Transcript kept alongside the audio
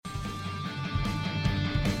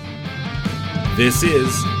This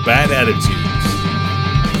is Bad Attitudes.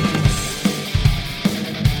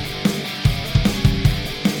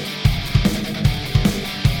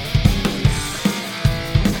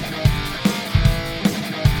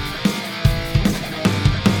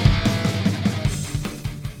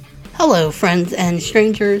 Hello, friends and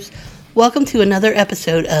strangers. Welcome to another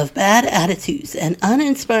episode of Bad Attitudes, an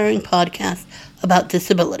uninspiring podcast about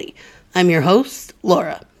disability. I'm your host,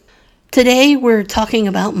 Laura. Today, we're talking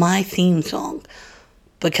about my theme song,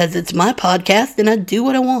 because it's my podcast and I do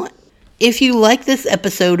what I want. If you like this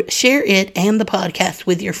episode, share it and the podcast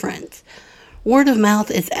with your friends. Word of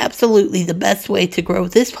mouth is absolutely the best way to grow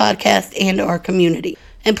this podcast and our community.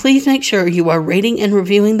 And please make sure you are rating and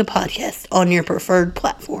reviewing the podcast on your preferred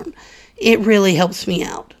platform. It really helps me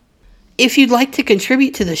out. If you'd like to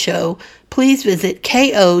contribute to the show, please visit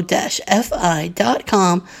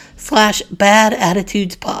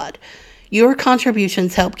ko-fi.com/badattitudespod. Your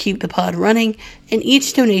contributions help keep the pod running, and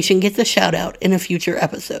each donation gets a shout out in a future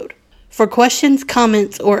episode. For questions,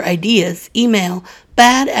 comments, or ideas, email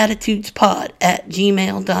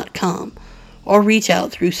badattitudespod@gmail.com or reach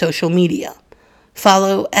out through social media.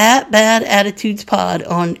 Follow @badattitudespod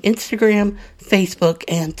on Instagram, Facebook,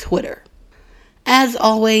 and Twitter. As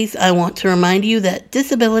always, I want to remind you that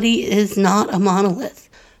disability is not a monolith.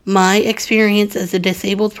 My experience as a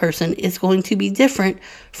disabled person is going to be different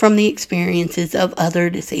from the experiences of other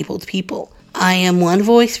disabled people. I am one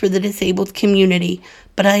voice for the disabled community,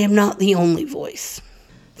 but I am not the only voice.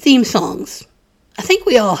 Theme songs. I think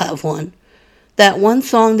we all have one. That one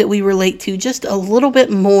song that we relate to just a little bit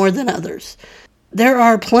more than others. There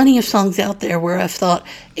are plenty of songs out there where I've thought,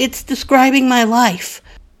 it's describing my life,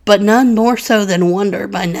 but none more so than Wonder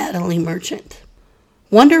by Natalie Merchant.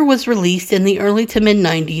 Wonder was released in the early to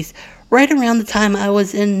mid-90s, right around the time I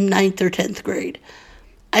was in 9th or 10th grade.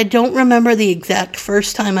 I don't remember the exact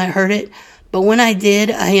first time I heard it, but when I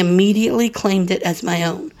did, I immediately claimed it as my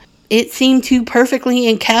own. It seemed to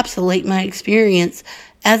perfectly encapsulate my experience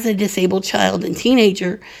as a disabled child and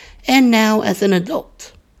teenager, and now as an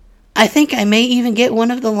adult. I think I may even get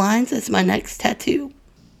one of the lines as my next tattoo.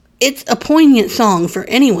 It's a poignant song for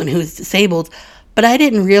anyone who is disabled, but I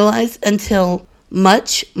didn't realize until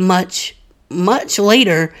much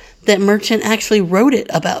later that Merchant actually wrote it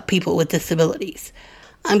about people with disabilities.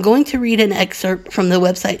 I'm going to read an excerpt from the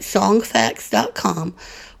website songfacts.com,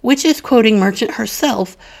 which is quoting Merchant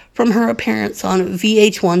herself from her appearance on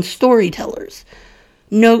VH1 Storytellers.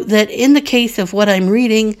 Note that in the case of what I'm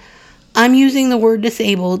reading, I'm using the word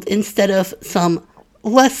disabled instead of some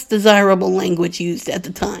less desirable language used at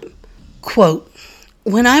the time. Quote,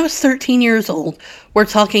 "When I was 13 years old, we're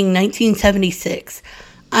talking 1976,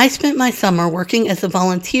 I spent my summer working as a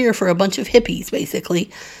volunteer for a bunch of hippies, basically,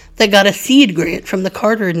 that got a seed grant from the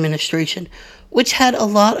Carter administration, which had a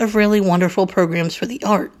lot of really wonderful programs for the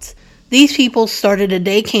arts. These people started a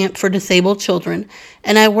day camp for disabled children,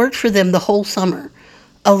 and I worked for them the whole summer.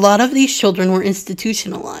 A lot of these children were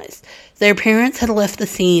institutionalized. Their parents had left the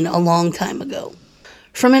scene a long time ago.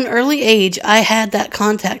 From an early age, I had that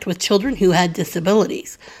contact with children who had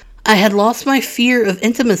disabilities. I had lost my fear of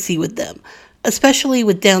intimacy with them, especially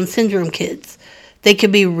with Down syndrome kids. They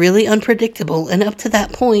could be really unpredictable, and up to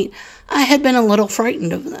that point, I had been a little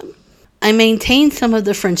frightened of them. I maintained some of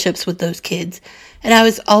the friendships with those kids, and I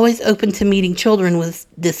was always open to meeting children with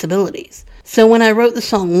disabilities. So when I wrote the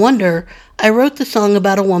song Wonder, I wrote the song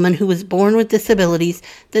about a woman who was born with disabilities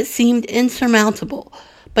that seemed insurmountable,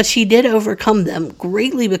 but she did overcome them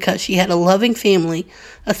greatly because she had a loving family,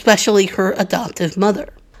 especially her adoptive mother.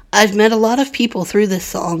 I've met a lot of people through this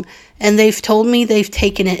song, and they've told me they've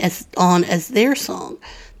taken it as their song,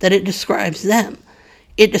 that it describes them.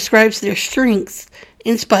 It describes their strengths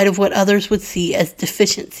in spite of what others would see as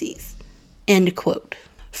deficiencies." End quote.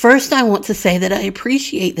 First, I want to say that I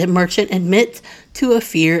appreciate that Merchant admits to a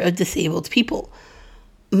fear of disabled people.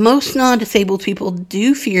 Most non-disabled people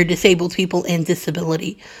do fear disabled people and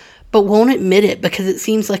disability, but won't admit it because it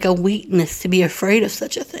seems like a weakness to be afraid of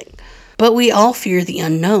such a thing. But we all fear the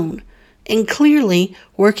unknown, and clearly,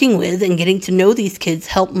 working with and getting to know these kids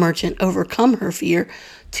helped Merchant overcome her fear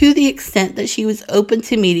to the extent that she was open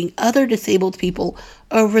to meeting other disabled people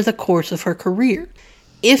over the course of her career.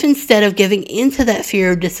 If instead of giving into that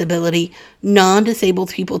fear of disability,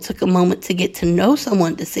 non-disabled people took a moment to get to know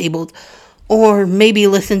someone disabled, or maybe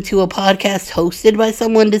listen to a podcast hosted by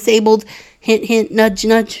someone disabled, hint, hint, nudge,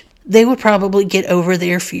 nudge, they would probably get over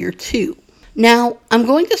their fear too. Now, I'm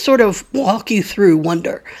going to sort of walk you through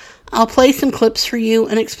Wonder. I'll play some clips for you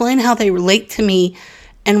and explain how they relate to me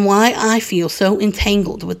and why I feel so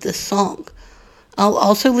entangled with this song. I'll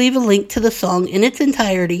also leave a link to the song in its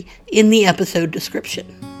entirety in the episode description.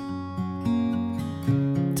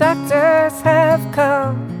 Doctors have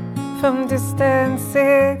come from distant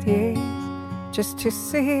cities just to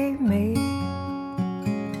see me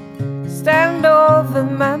stand over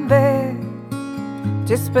my bed,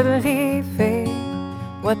 disbelieving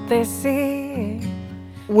what they're seeing.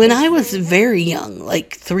 When I was very young,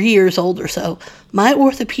 like 3 years old or so, my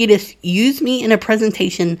orthopedist used me in a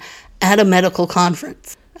presentation at a medical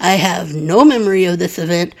conference. I have no memory of this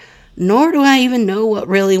event, nor do I even know what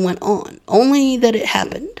really went on, only that it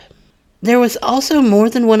happened. There was also more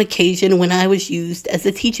than one occasion when I was used as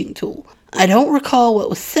a teaching tool. I don't recall what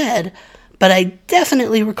was said, but I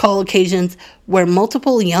definitely recall occasions where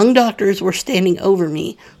multiple young doctors were standing over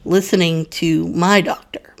me, listening to my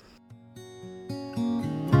doctor.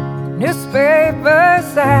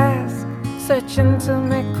 Newspapers ask such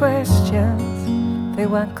intimate questions, they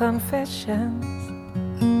want confessions.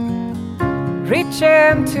 Reach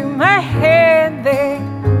into my hand, they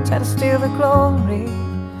try to steal the glory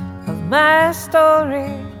of my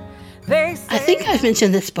story. I think I've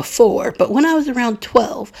mentioned this before, but when I was around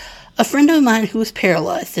 12, a friend of mine who was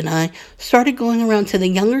paralyzed and I started going around to the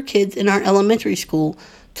younger kids in our elementary school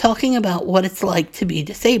talking about what it's like to be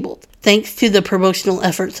disabled. Thanks to the promotional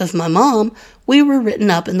efforts of my mom, we were written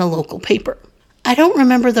up in the local paper. I don't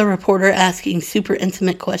remember the reporter asking super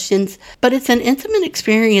intimate questions, but it's an intimate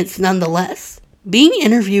experience nonetheless. Being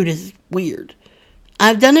interviewed is weird.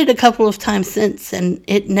 I've done it a couple of times since, and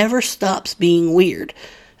it never stops being weird,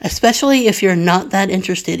 especially if you're not that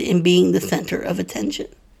interested in being the center of attention.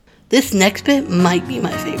 This next bit might be my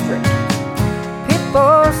favorite.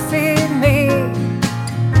 People see me,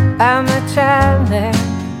 I'm a challenge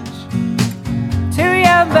to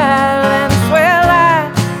your balance. Well,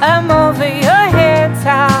 I'm over your heads,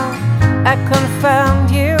 how I confound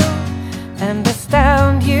you and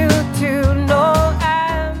astound you to know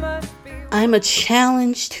I must be. I'm a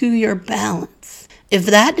challenge to your balance. If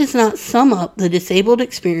that does not sum up the disabled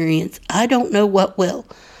experience, I don't know what will.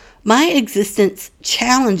 My existence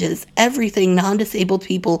challenges everything non-disabled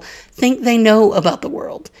people think they know about the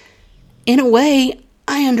world. In a way,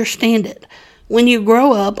 I understand it. When you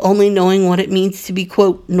grow up only knowing what it means to be,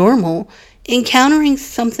 quote, normal, encountering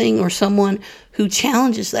something or someone who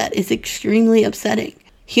challenges that is extremely upsetting.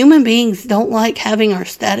 Human beings don't like having our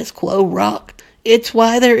status quo rocked. It's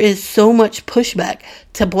why there is so much pushback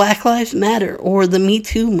to Black Lives Matter or the Me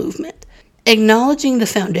Too movement. Acknowledging the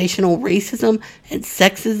foundational racism and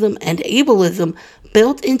sexism and ableism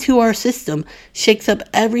built into our system shakes up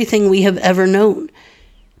everything we have ever known.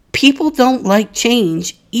 People don't like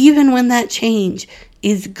change, even when that change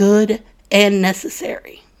is good and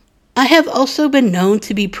necessary. I have also been known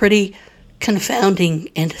to be pretty confounding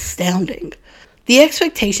and astounding. The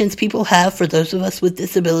expectations people have for those of us with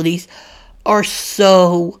disabilities are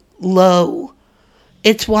so low.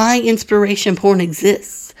 It's why inspiration porn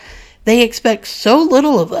exists. They expect so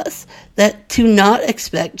little of us that to not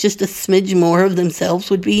expect just a smidge more of themselves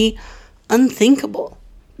would be unthinkable.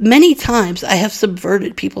 Many times I have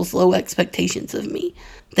subverted people's low expectations of me.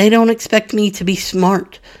 They don't expect me to be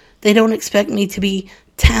smart. They don't expect me to be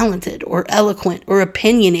talented or eloquent or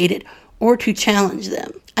opinionated or to challenge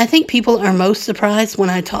them. I think people are most surprised when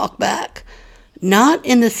I talk back. Not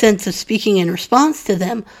in the sense of speaking in response to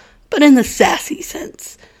them, but in the sassy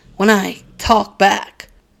sense. When I talk back.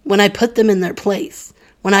 When I put them in their place,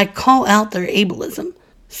 when I call out their ableism.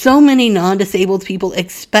 So many non-disabled people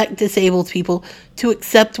expect disabled people to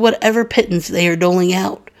accept whatever pittance they are doling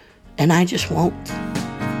out, and I just won't.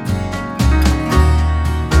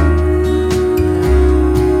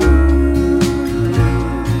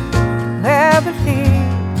 I believe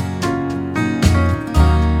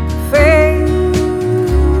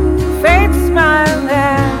fate's smiling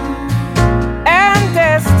and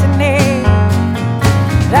destiny.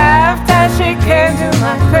 After she came to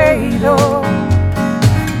my cradle,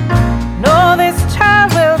 no, this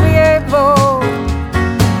child will be able.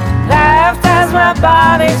 Laughed as my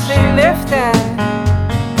body she lifted.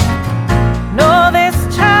 No, this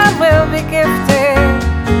child will be gifted.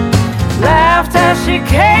 Laughed as she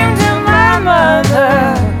came to my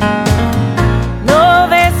mother. No,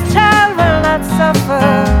 this child will not suffer.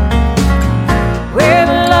 With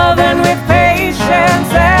love and with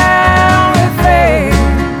patience and with faith.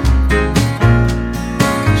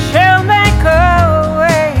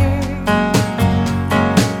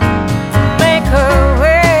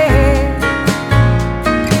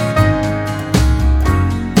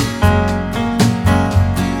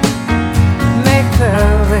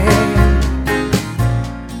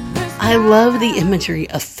 I love the imagery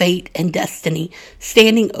of fate and destiny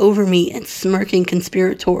standing over me and smirking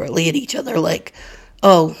conspiratorially at each other like,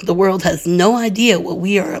 oh, the world has no idea what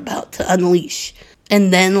we are about to unleash.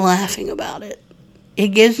 and then laughing about it. It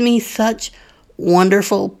gives me such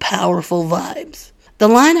wonderful, powerful vibes. The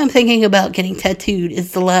line I'm thinking about getting tattooed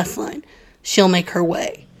is the last line, "She'll make her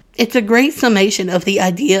way." It's a great summation of the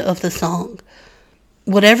idea of the song.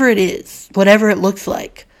 Whatever it is, whatever it looks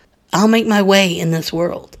like, I'll make my way in this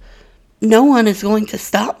world. No one is going to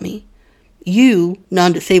stop me. You,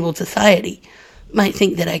 non-disabled society, might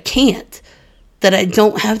think that I can't, that I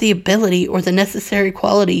don't have the ability or the necessary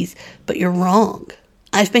qualities, but you're wrong.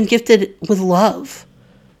 I've been gifted with love,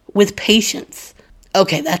 with patience.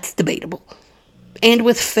 Okay, that's debatable. And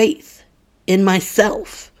with faith in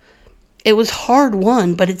myself. It was hard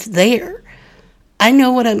won, but it's there. I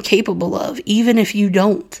know what I'm capable of, even if you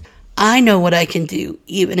don't. I know what I can do,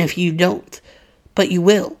 even if you don't. But you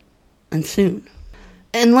will, and soon.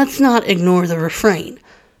 And let's not ignore the refrain.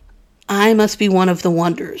 I must be one of the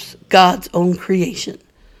wonders, God's own creation.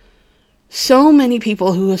 So many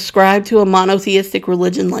people who ascribe to a monotheistic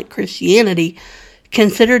religion like Christianity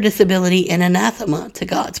consider disability an anathema to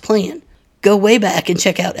God's plan. Go way back and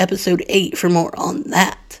check out episode 8 for more on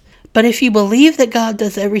that. But if you believe that God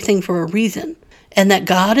does everything for a reason, and that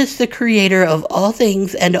God is the creator of all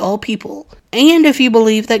things and all people, and if you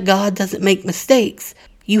believe that God doesn't make mistakes,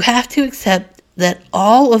 you have to accept that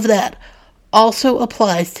all of that also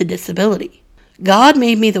applies to disability. God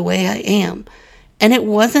made me the way I am, and it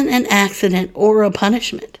wasn't an accident or a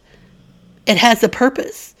punishment. It has a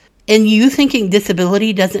purpose. And you thinking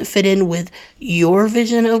disability doesn't fit in with your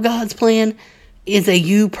vision of God's plan is a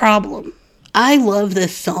you problem. I love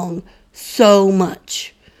this song so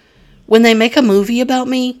much. When they make a movie about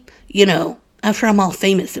me, after I'm all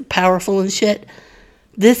famous and powerful and shit,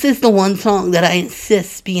 this is the one song that I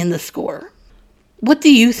insist be in the score. What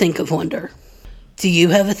do you think of Wonder? Do you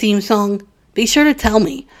have a theme song? Be sure to tell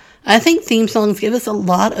me. I think theme songs give us a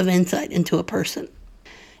lot of insight into a person.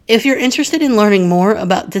 If you're interested in learning more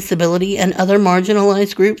about disability and other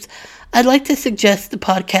marginalized groups, I'd like to suggest the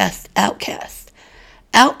podcast Outcast.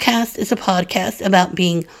 Outcast is a podcast about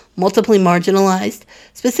being multiply marginalized,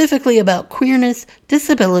 specifically about queerness,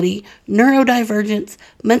 disability, neurodivergence,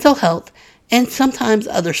 mental health, and sometimes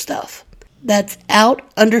other stuff. That's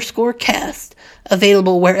out_cast,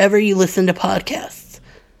 available wherever you listen to podcasts.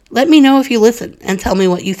 Let me know if you listen and tell me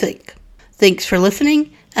what you think. Thanks for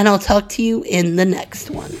listening, and I'll talk to you in the next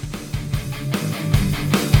one.